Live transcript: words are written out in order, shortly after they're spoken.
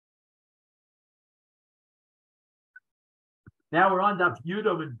Now we're on Daf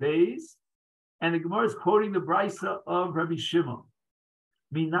Yudom and Beis, and the Gemara is quoting the Brisa of Rabbi Shimon.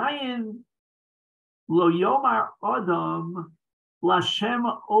 Minayin lo yomar adam lashem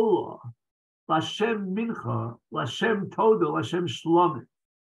ola, lashem mincha, lashem toda, lashem shlomit.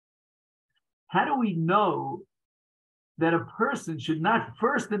 How do we know that a person should not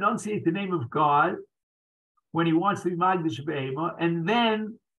first enunciate the name of God when he wants to be Magdish Behema, and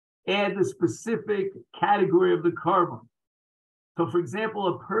then add the specific category of the carbon? So, for example,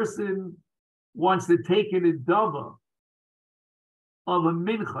 a person wants to take an idava of a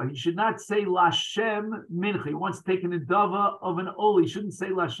mincha. He should not say Lashem mincha. He wants to take an idava of an ola. He shouldn't say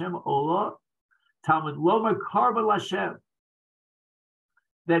Lashem ola. Talmud loma karba Lashem.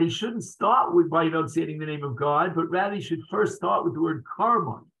 That he shouldn't start with by enunciating the name of God, but rather he should first start with the word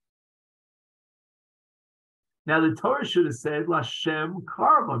carbon. Now the Torah should have said Lashem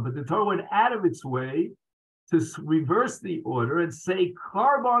carbon, but the Torah went out of its way to reverse the order and say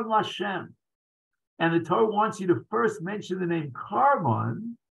Karbon Lashem. And the Torah wants you to first mention the name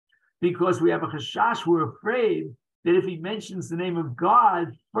Karbon because we have a chashash, we're afraid that if he mentions the name of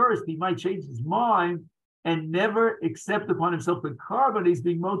God first, he might change his mind and never accept upon himself the Karbon. He's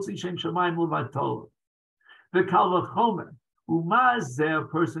being Motzi Shem Shamayim Levatol. The Kal Vachomer, Umaz Zeh, a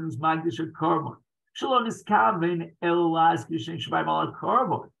person who's Magdish a Karbon. Shalom is Kaven Elas Kishem Shamayim Ala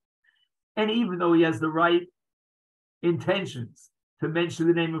Karbon. And even though he has the right intentions to mention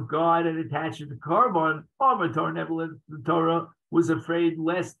the name of God and attach it to carbon, the Torah was afraid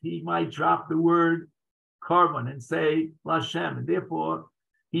lest he might drop the word carbon and say Lashem, and therefore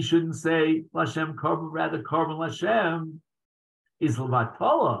he shouldn't say Lashem carbon, rather carbon Lashem is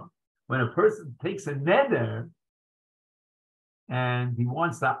Levatola. When a person takes a neder and he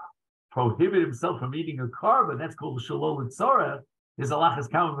wants to prohibit himself from eating a carbon, that's called Shalol Tzorah. His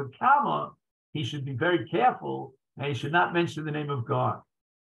halachas kama v'kama. He should be very careful, and he should not mention the name of God,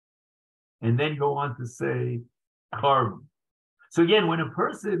 and then go on to say carbon. So again, when a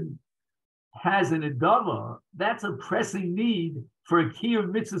person has an nedava, that's a pressing need for a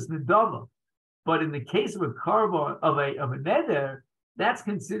kiyum mitzvahs nedava. But in the case of a carbon of a neder, that's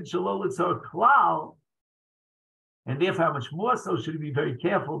considered shalol tzor klal, and therefore, how much more so should he be very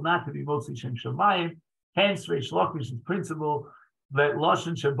careful not to be mostly shem shamayim. Hence, Reish Lakish's principle that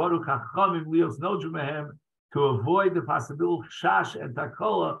lashon shebaru chachamim lios nodru mehem, to avoid the possible shash and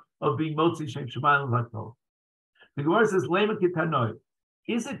takola of being motzi shem shemayim levatol. The Gemara says, Lema kitanoi.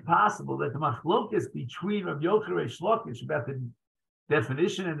 Is it possible that the machlokas between Rabbi Yochanan and Reish Lakish about the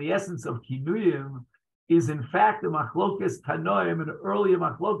definition and the essence of kinuyim is in fact the machlokas tanoim, an earlier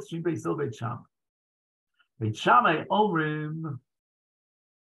machlokas between Beis Hillel and Beit Shammai? Beit Shammai omrim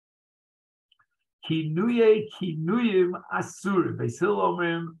kinuyim asurim. Beis Hillel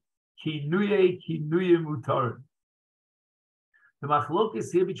omrim kinuyim utarim. The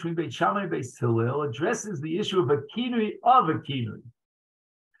machlokes here between Beit Shammai and Beis Hillel addresses the issue of a kinui of a kinui.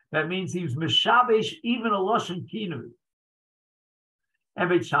 That means he was meshabesh even a lashon kinui. And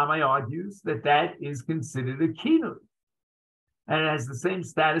Beit Shammai argues that that is considered a kinui, and it has the same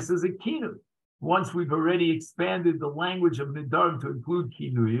status as a kinui. Once we've already expanded the language of Nedarim to include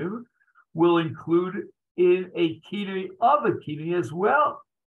kinuyim, we'll include in a kinui of a kinui as well.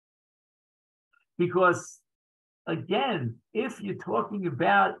 Because, again, if you're talking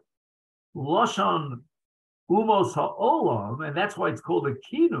about Lashon Umos HaOlam, and that's why it's called a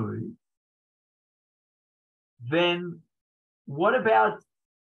kinui, then what about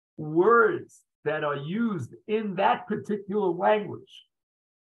words that are used in that particular language,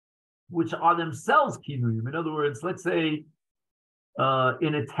 which are themselves kinuyim? In other words, let's say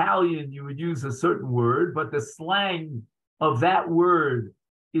in Italian you would use a certain word, but the slang of that word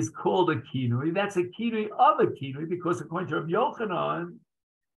is called a kinui. That's a kinui of a kinui, because according to Rabbi Yochanan,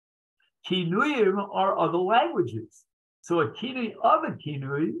 kinuyim are other languages. So a kinui of a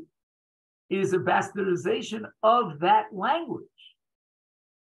kinui is a bastardization of that language.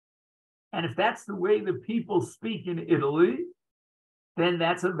 And if that's the way the people speak in Italy, then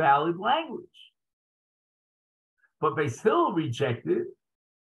that's a valid language. But Beis Hillel rejected,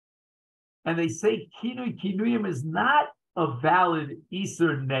 and they say kinuyim is not a valid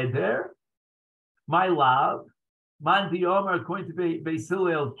Isur Neder. My love, Man Diomar, according to Beis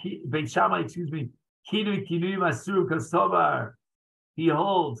Hillel, Beit Shammai, kinuyim asur kasobar. He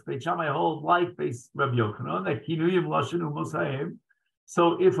holds, Beit Shammai holds like Rabbi Yochanan, that kinuyim lashon umos haim.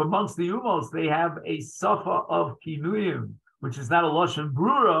 So if amongst the umos they have a safa of kinuyim, which is not a lashon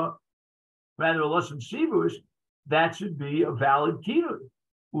brura, rather a lashon shivush, that should be a valid kinui.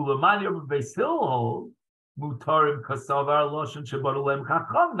 Ulamani of Beis Hillel hold mutarim kasavar lashon shebarulem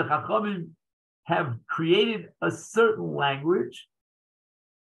chacham. The chachamim have created a certain language,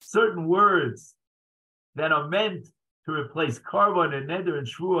 certain words that are meant to replace carbon and neder and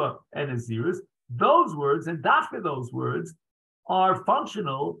shvua and azirus. Those words and dafka those words are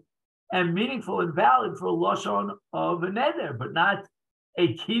functional and meaningful and valid for a lashon of a neder, but not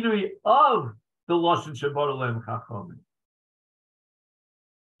a kinui of the lashon shabbat olem chachamim.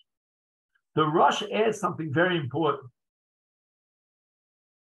 The Rosh adds something very important.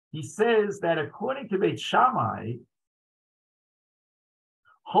 He says that according to Beit Shammai,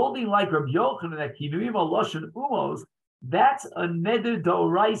 holding like Rabbi Yochanan that kinuyim are lashon umos, that's a neder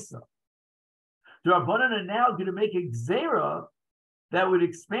d'oraisa. The Rabbanan are now going to make a gzera that would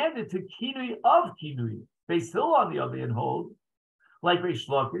expand it to kinui of kinui. Beis Hillel, on the other hand, hold like Reish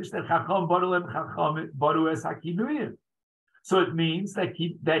Lakish that chacham barulem chacham baru es hakinuyim. So it means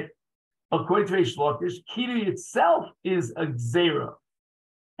that according to Reish Lakish, kinui itself is a gzera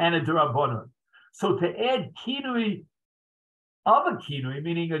and a d'Rabbanan. So to add kinui of a kinui,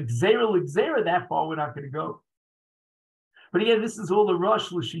 meaning a gzera, that far we're not going to go. But again, this is all the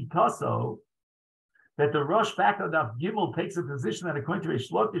Rosh L'shitaso, that the Rosh back on Daf Gimel takes a position that according to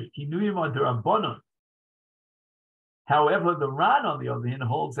Reish Lakish, kinuyim are d'Rabbanan. However, the Ran, on the other hand,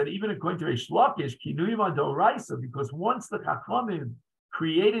 holds that even according to Reish Lakish, kinuyim are d'oraisa, because once the Chachamim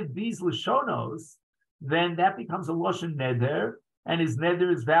created these Lashonos, then that becomes a Lashon Neder, and his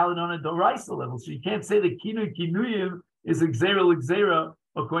Neder is valid on a d'oraisa level. So you can't say that kinuyim is exera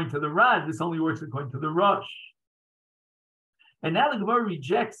according to the Ran. This only works according to the Rosh. And now the Gemara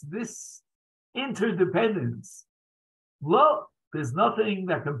rejects this interdependence. Lo, there's nothing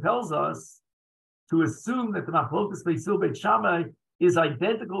that compels us to assume that the Machlokas Beis Hillel Beit Shammai is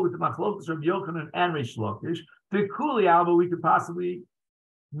identical with the Machlokas Rabbi Yochanan and Reish Lakish. The Kuli Alba, we could possibly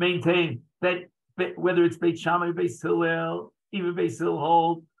maintain that whether it's Beit Shammai or Beis Hillel, even Beis Hillel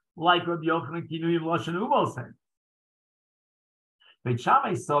hold like Rabbi Yochanan Kinuyim Lashon Umos. Beit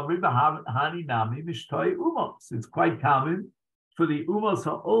Shammai Savri B'Hani Nami Mishtoi Umos. It's quite common for the Umos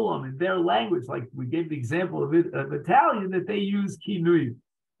HaOlam in their language, like we gave the example of Italian, that they use Kinuyim.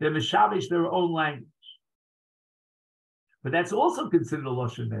 They're mishavish their own language. But that's also considered a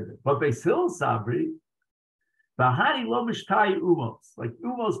Lashon Neder. But Beis Hillel Savri, Bahani lo mishtai umos. Like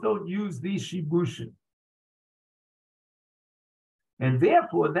umos don't use these shibushim. And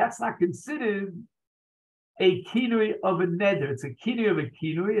therefore, that's not considered a kinui of a neder. It's a kinui of a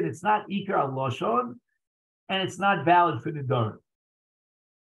kinui, and it's not ikar al lashon, and it's not valid for Nedarim.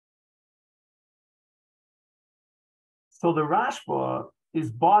 So the Rashba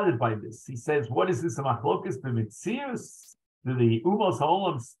is bothered by this. He says, what is this, a machlokas b'mitzius? Do the Umos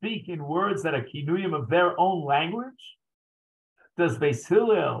HaOlam speak in words that are kinuyim of their own language? Does Beis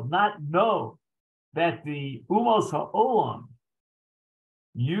Hillel not know that the Umos HaOlam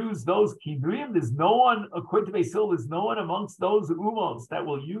use those kinuyim? There's no one, according to Beis Hillel, there's no one amongst those Umos that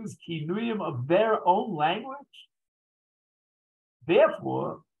will use kinuyim of their own language.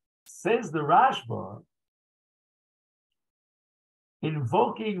 Therefore, says the Rashba,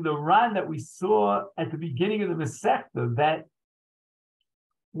 invoking the Ran that we saw at the beginning of the Masechet, that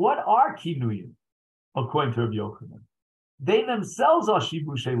what are kinuyim, according to Rabbi Yochanan? They themselves are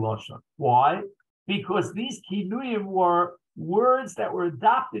shibushei lashon. Why? Because these kinuyim were words that were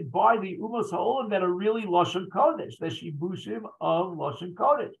adopted by the Umos HaOlam that are really lashon kodesh, the shibushim of lashon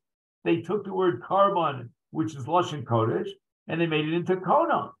kodesh. They took the word carbon, which is lashon kodesh, and they made it into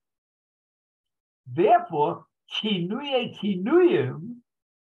konon. Therefore, kinuyim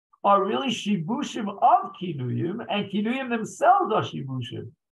are really shibushim of kinuyim, and kinuyim themselves are shibushim.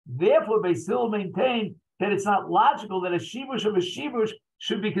 Therefore, Beis Hillel maintained that it's not logical that a shibush of a shibush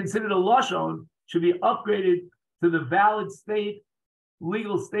should be considered a lashon, should be upgraded to the valid state,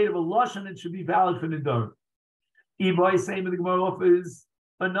 legal state of a lashon, and should be valid for Nedarim. Ibai saying the Gemara offers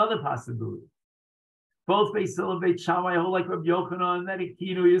another possibility. Both Beis Hillel and Beit Shammai hold like Rabbi Yochanan that a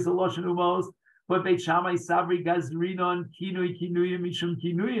kinui is a lashon umos, but Beit Shammai Savri Gazrinon Kinuyim Mishum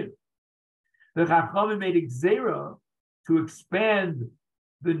Kinuyim. The Chachamim made a gzera to expand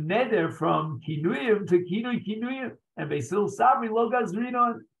the neder from Kinuyim to Kinuyim. And Beis Hillel Savri Lo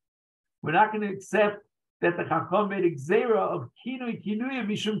Gazrinon. We're not going to accept that the Chacham made a gzera of Kinuyim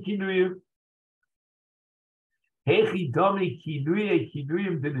Mishum Kinuyim. Hechi Domi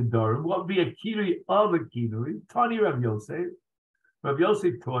Kinuyim Nedarim. What would be a kinui of a kinui? Tani Rav Yosef. Rav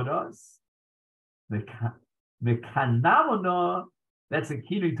Yosef taught us. Mekanamona, that's a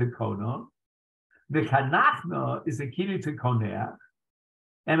kinui to kono. Mekanachna is a kinui to koneach.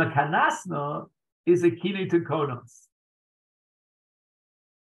 And mekanasna is a kinui to konos.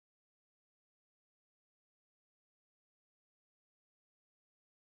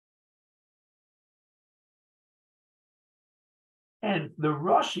 And the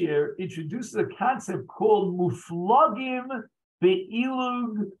Rosh here introduces a concept called muflogim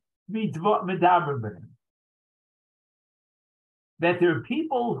be'ilug medaber b'hem. That there are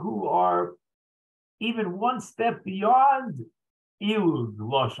people who are even one step beyond ilug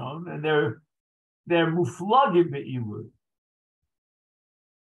lashon, and they're muflogim be'ilug.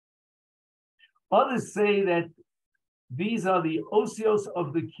 Others say that these are the osios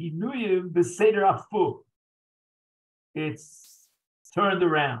of the kinuyim b'seder afu. It's turned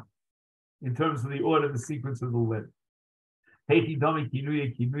around in terms of the order, the sequence of the letter. Heiti dami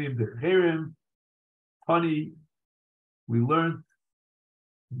kinuyim decherim. Funny, we learned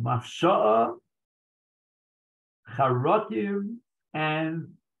mafsha'a, charakim,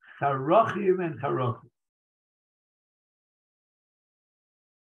 and charachim.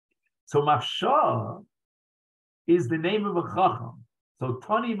 So mafsha'a is the name of a chacham. So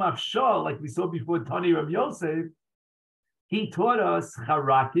Tani Mafsha, like we saw before, Tani Rav Yosef, he taught us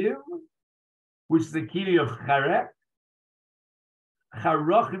charakim, which is the kini of charek.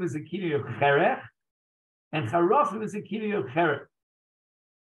 Charachim is the kini of cherech, and charachim is the kini of cherech.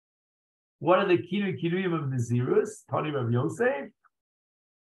 What are the kinuyim of Nazirus? Tani Rav Yosef.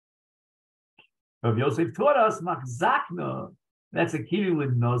 Rav Yosef taught us machzakna. That's a kini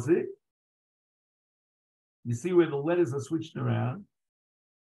l'nazik. You see where the letters are switched around.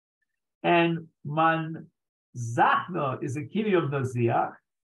 And man zachna is a kini of naziach.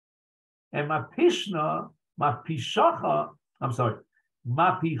 And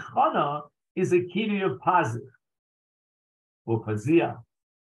mapichana is a kini of pazich or pazia.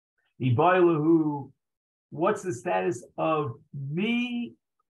 Ibailahu, what's the status of mifchazna,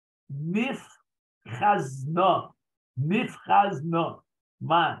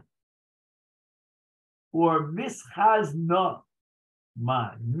 man, or mischazna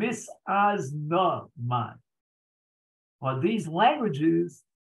man. Are these languages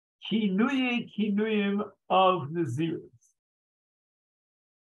kinuyim of Nazirus?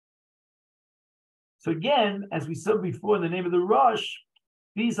 So again, as we said before, in the name of the Rosh,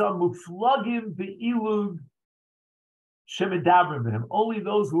 these are muflagim be'ilug shemedabrim b'hem. Only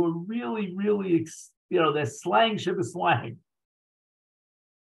those who are really, really, they're slang slang.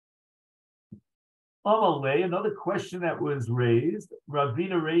 Amalei, another question that was raised,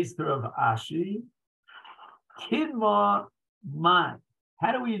 Ravina raised to Rav Ashi, kidma man.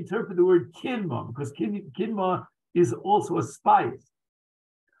 How do we interpret the word kidma? Because kidma is also a spice.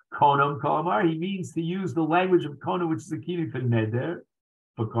 Konam kamar, he means to use the language of Konam, which is a kini for neder,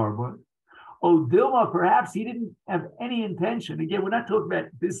 for carbon. Oh, Dilma, perhaps he didn't have any intention. Again, we're not talking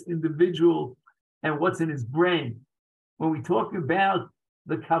about this individual and what's in his brain. When we talk about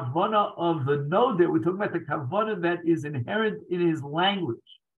the kavana of the noder, we're talking about the kavana that is inherent in his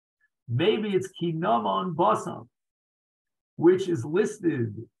language. Maybe it's kinamon basam, which is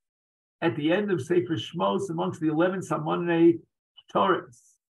listed at the end of Sefer Shmos amongst the 11 Samonei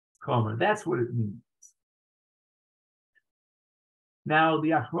Torahs. That's what it means. Now, the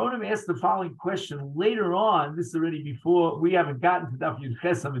Achronim asked the following question later on. This is already before, we haven't gotten to Daf Yud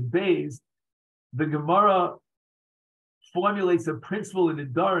Chesam and Beis. The Gemara formulates a principle in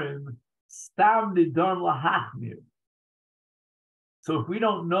Nedarim, Stam Nedarim Lahachmir. So if we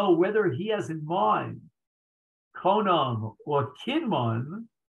don't know whether he has in mind Konam or Kinman,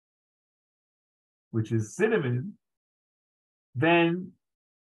 which is cinnamon, then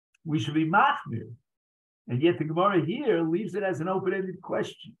we should be Machmir. And yet the Gemara here leaves it as an open-ended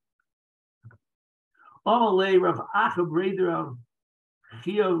question. Amalei Rav Acha Breder of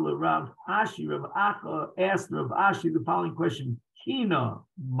Chiyah Rav Ashi. Rav Acha asked Rav Ashi the following question: Kina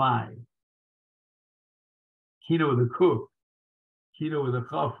mai. Kina with a kuf. Kina with a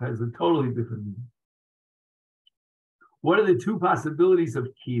chaf has a totally different meaning. What are the two possibilities of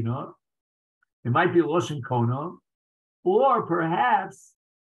kina? It might be a loshen kona, or perhaps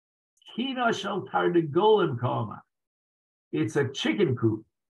kina shel tardegolim kama. It's a chicken coop.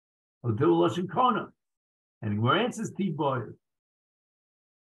 Or do a loshen kona. And the answers tiboy.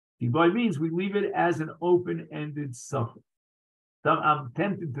 Tiboy means we leave it as an open-ended suffix. So I'm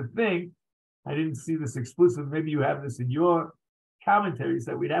tempted to think, I didn't see this explicit, maybe you have this in your commentaries,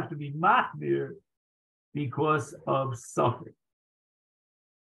 that we'd have to be machmir because of suffix.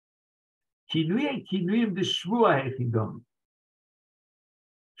 Kinuyim de shvua hechidom.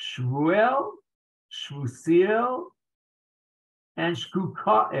 Shvuel, shvusiel, and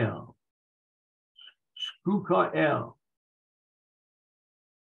shkukael. Shkukael.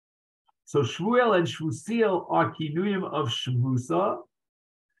 So Shvuel and Shvusiel are kinuyim of Shvusa.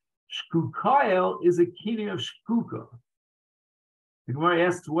 Shkukael is a kinuyim of Shkuka. The Gemara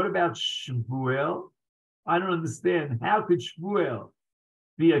asks, what about Shvuel? I don't understand. How could Shmuel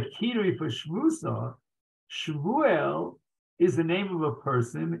be a kinui for Shvusa? Shmuel is the name of a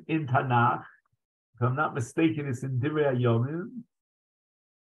person in Tanakh. If I'm not mistaken, it's in Divrei Yomi.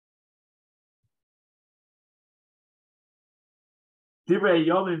 Divrei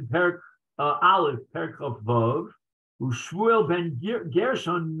Yomi, Perek Aleph, Perek Vav, Shmuel ben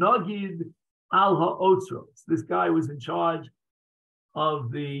Gershon Nogid al ha'otzros. This guy was in charge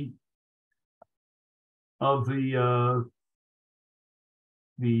of the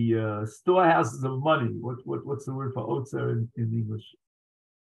storehouses of money. What's the word for otzer in English?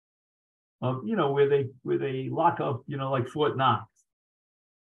 Where they lock up, like Fort Knox.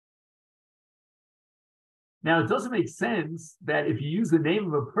 Now, it doesn't make sense that if you use the name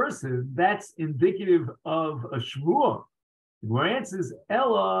of a person, that's indicative of a shvuah. The answer is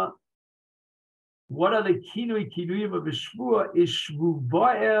Ella. What are the kinuyim of a shvuah? Is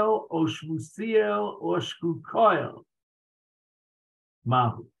shvuvael or shvusiel or shvukoel?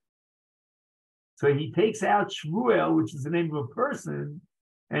 Mahu. So he takes out shvuel, which is the name of a person,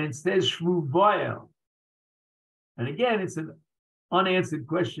 and it says shvuvael. And again, it's an unanswered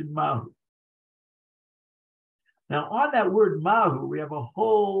question, mahu. Now, on that word mahu, we have a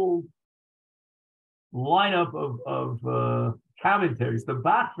whole lineup of commentaries. The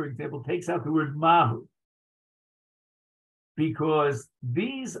Bach, for example, takes out the word mahu because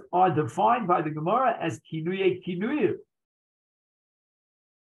these are defined by the Gemara as kinuye kinuyim.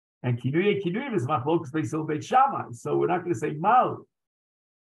 And kinuye kinuyim is machlokas beisil beit shammai, so we're not going to say mahu.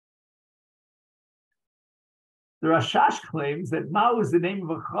 The Rashash claims that mahu is the name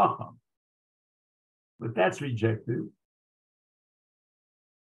of a chacham, but that's rejected.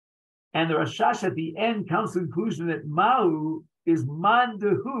 And the Rashash at the end comes to the conclusion that Mahu is man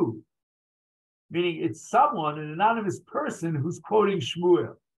dehu, meaning it's someone, an anonymous person who's quoting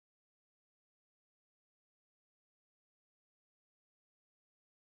Shmuel.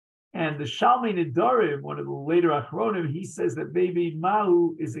 And the Shalmei Nedarim, one of the later Achronim, he says that maybe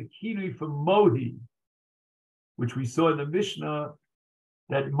Mahu is a kinui for Mohi, which we saw in the Mishnah,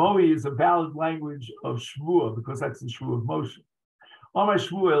 that Mohi is a valid language of Shmuel, because that's the Shmuel of Moshe. Omar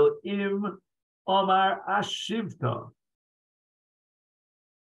Shmuel, im Omar Ashivta.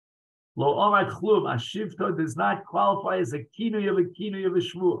 Lo Omar Chlum, Ashivta does not qualify as a kinui of a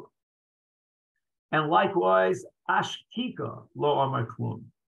Shmuel. And likewise, Ashkika, Lo Omar Chlum.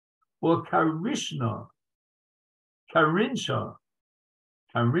 Or Karishna, Karinsa,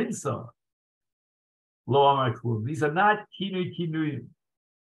 Lo Omar Chlum. These are not kinuyim.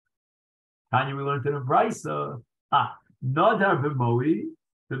 Tanya, we learned in a Brisa, Nadar b'moi,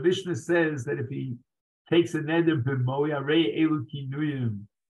 the Mishnah says that if he takes a neder b'moi, arei elu kinuyim,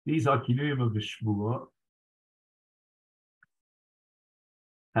 these are kinuyim of the Shmuah.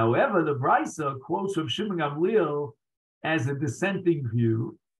 However, the Brisa quotes from Shimon Gamliel as a dissenting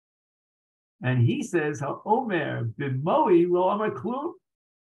view, and he says, "Ha'omer b'moi lo amar klum."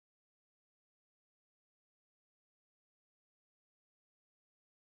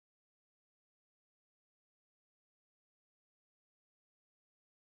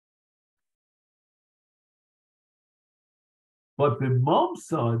 But the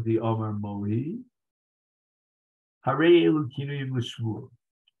momsa the Omar Mohi, Harei Elu Kinuyim L'Shvuah.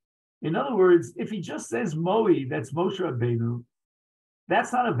 In other words, if he just says Mohi, that's Moshe Rabbeinu,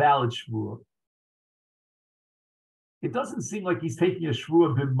 that's not a valid Shvuah. It doesn't seem like he's taking a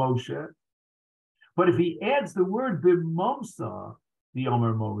Shvuah b'm Moshe. But if he adds the word b'm momsa, the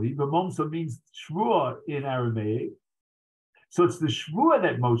Omar Mohi, b'm momsa means Shvuah in Aramaic. So it's the Shvuah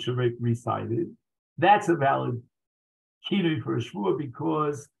that Moshe recited. That's a valid kinui for a shvuah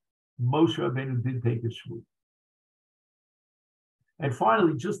because Moshe Rabbeinu did take a shvuah. And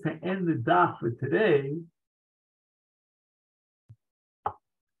finally, just to end the daf for today,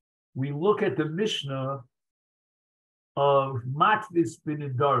 we look at the Mishnah of Matvis bin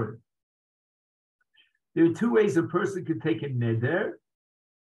Nedarim. There are two ways a person could take a neder.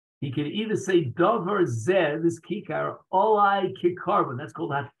 He could either say davar zeh, this kikar, olai kikarban, that's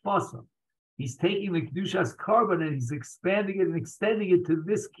called hatfasa. He's taking the Kedushas carbon and he's expanding it and extending it to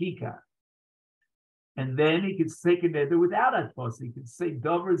this kikar. And then he could take a neder without atfas. He could say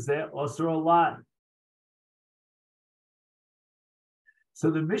davar zeh osur olai. So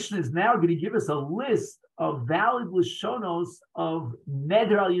the Mishnah is now going to give us a list of valid lishonos of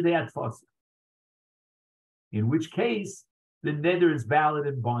neder al yidei atfas. In which case, the neder is valid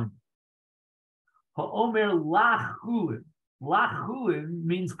and binding. Ha'omer lach chulin. Lach chulin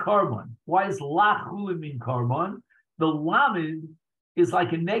means carbon. Why does lach chulin mean carbon? The lamed is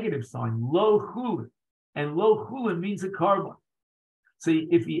like a negative sign, lo chulin. And lo chulin means a carbon. So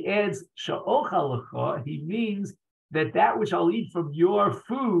if he adds sha'ochal lecha, he means that which I'll eat from your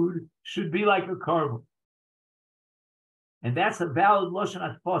food should be like a carbon. And that's a valid lashon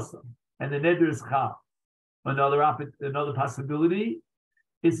atfasa. And the neder is chal. Another possibility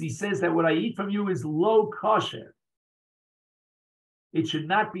is he says that what I eat from you is low kosher. It should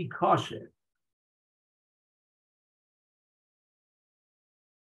not be kosher.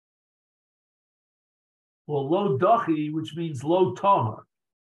 Or low dachi, which means low tahar.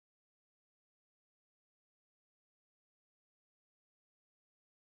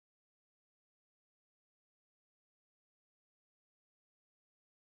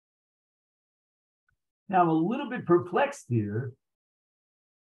 Now I'm a little bit perplexed here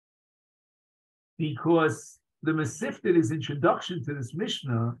because the Masechet, his introduction to this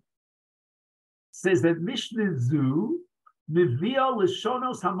Mishnah, says that Mishnah Zu Mivia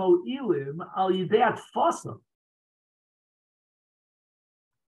Lishonos Hamo'ilim Al Yidei Atfasa.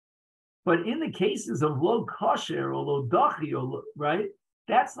 But in the cases of low kosher or low dachi, right,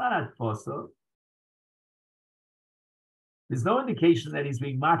 that's not atfasa. There's no indication that he's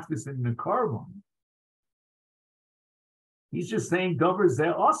being matfis in the carbon. He's just saying govers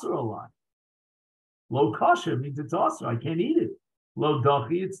they're also a lot. Low kosher means it's also, I can't eat it. Low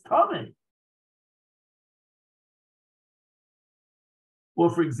dachi, it's tameh. Or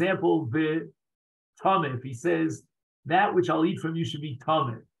for example, the tameh, if he says that which I'll eat from you should be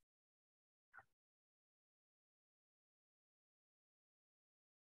tameh.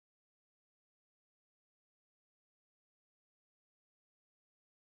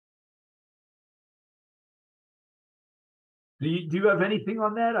 Do you have anything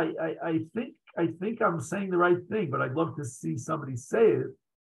on that? I think I'm saying the right thing, but I'd love to see somebody say it.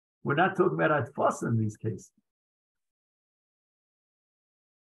 We're not talking about atfasa in these cases.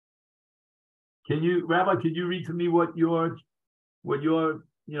 Rabbi, can you read to me what your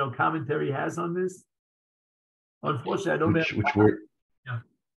commentary has on this? Unfortunately, I don't know which word. Yeah.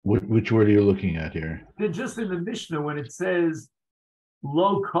 Which word are you looking at here? They're just in the Mishnah when it says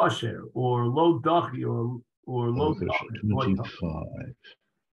low kosher or low dachi or low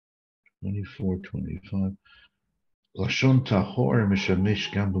 24, 25. לשון טהור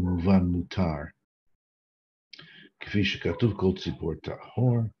משמש גם במובן מותר. כפי שכתוב כל ציפור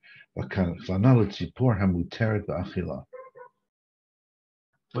טהור, והכוונה לציפור המותרת באכילה.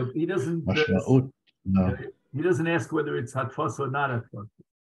 But he doesn't. No. He doesn't ask whether it's hatfasa or not hatfasa.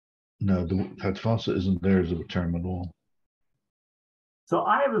 No, the hatfasa isn't there as a term at all. So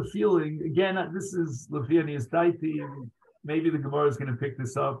I have a feeling, again, this is Lefianius Daiti. Maybe the Gemara is going to pick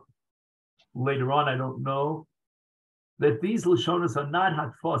this up later on, I don't know, that these Lashonas are not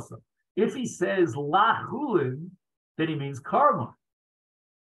hatfasa. If he says lachulin, then he means karma.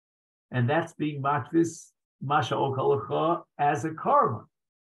 And that's being matvis, masha okalacha, as a karma.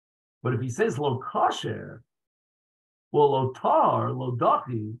 But if he says lo kosher, or lo tar, lo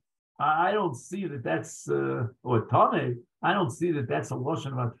dachi, I don't see that that's, or tameh, I don't see that that's a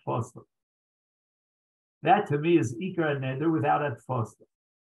lashon of atfasa. That to me is ikar neder without atfasa.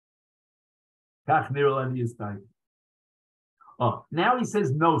 Kach nirolani is time. Oh, now he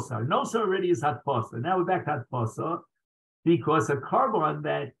says nosar. Nosar already is hatfasa. Now we're back to hatfasa because a carbon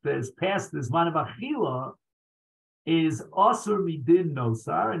that is past this man of achila is asur midin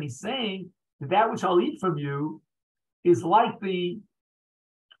nosar, and he's saying that which I'll eat from you is like the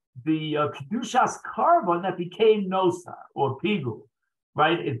kedushas carbon that became nosar or pigul,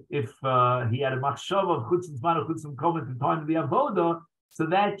 right? If he had a machshava of chutzim zman or chutzim kol at the time of the avoda, so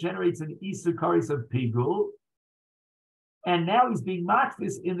that generates an isur karis of pigul, and now he's being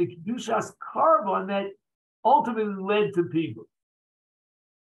matfis in the kedushas carbon that ultimately led to pigul.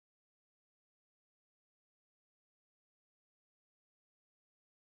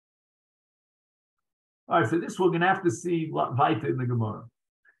 All right, so this we're going to have to see weiter in the Gemara.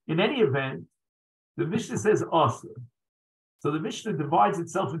 In any event, the Mishnah says Asr. So the Mishnah divides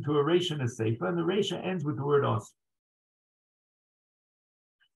itself into a Reisha and a Seifa, and the Reisha ends with the word Asr.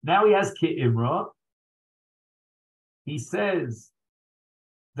 Now he has Ke'imra. He says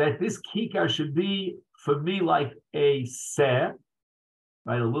that this kikar should be, for me, like a seh,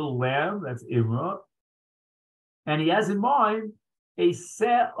 right, a little lamb, that's Imra. And he has in mind a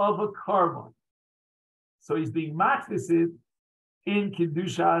seh of a carbon. So he's being matfisid in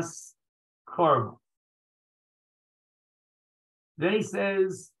Kedushas Karma. Then he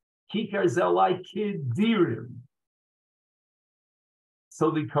says, Kikar Zelai Kidirim.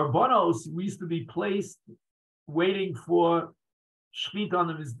 So the Karbonos used to be placed waiting for Shchit on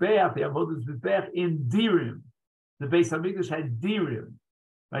the Mizbeach, the Avodas Mizbeach, in Dirim. The Beis HaMikdash had Dirim.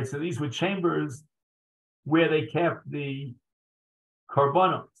 Right? So these were chambers where they kept the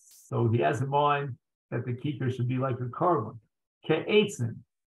Karbonos. So he has in mind that the kikar should be like a carbon. Ke'etzim.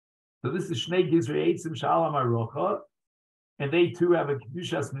 So this is Shnei Gizrei Eitzim Shalom Arocha, and they too have a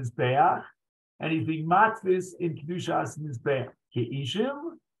Kedushas Mizbeach, and he's being matvis in Kedushas Mizbeach.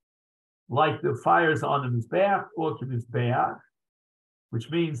 Ke'ishim, like the fires on the Mizbeach, or Mizbeach, which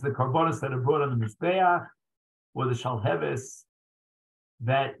means the karbonos that are brought on the Mizbeach, or the Shalheves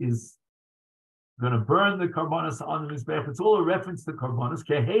that is going to burn the karbonos on the Mizbeach. It's all a reference to karbonos.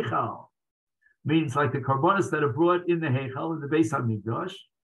 Kehechal means like the karbonos that are brought in the Heichal, in the Beis HaMikdash.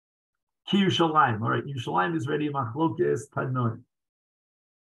 Ki Yerushalayim. All right, Yerushalayim is ready. Machlokes Tanoim.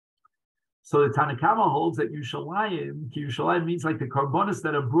 So the Tanakama holds that Yerushalayim, Ki Yerushalayim means like the karbonos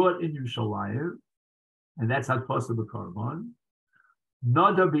that are brought in Yerushalayim, and that's Hakfas of the carbon.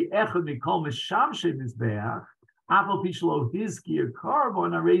 Nada bi'echad mikol mishamshe mizbeach, apal pishlo hizkir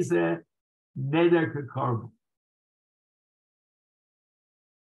carbon areze neder carbon.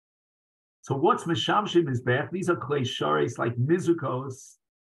 So what's mishamshe mizbeach? These are clay shares like mizukos,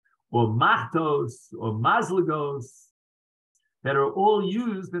 or machtos, or mazligos, that are all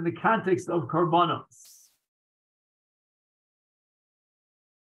used in the context of karbonos.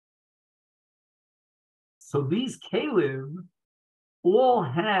 So these kalim all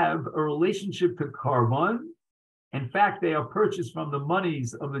have a relationship to carbon. In fact, they are purchased from the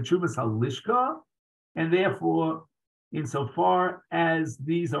monies of the Trumas HaLishka, and therefore, insofar as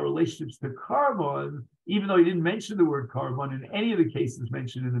these are relationships to carbon, even though he didn't mention the word carbon in any of the cases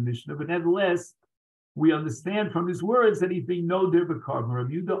mentioned in the Mishnah, but nevertheless, we understand from his words that he's being no different carbon.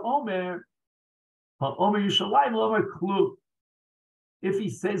 Rabbi Yehuda Omer Yerushalayim Omer Klu. If he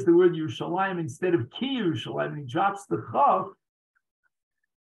says the word Yerushalayim instead of Ki Yerushalayim, and he drops the Chaf,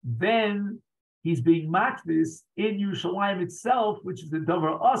 then he's being matvis in Yerushalayim itself, which is the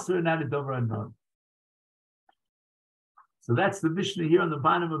Dover Aser, not a Dover Anon. So that's the Mishnah here on the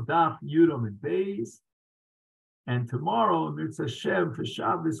bottom of Daf Yudom and Beis. And tomorrow, Mitzvah Shem, for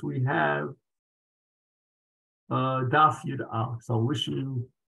Shabbos, we have Daf Yud Al. So I wish you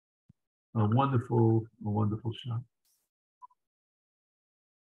a wonderful Shabbos.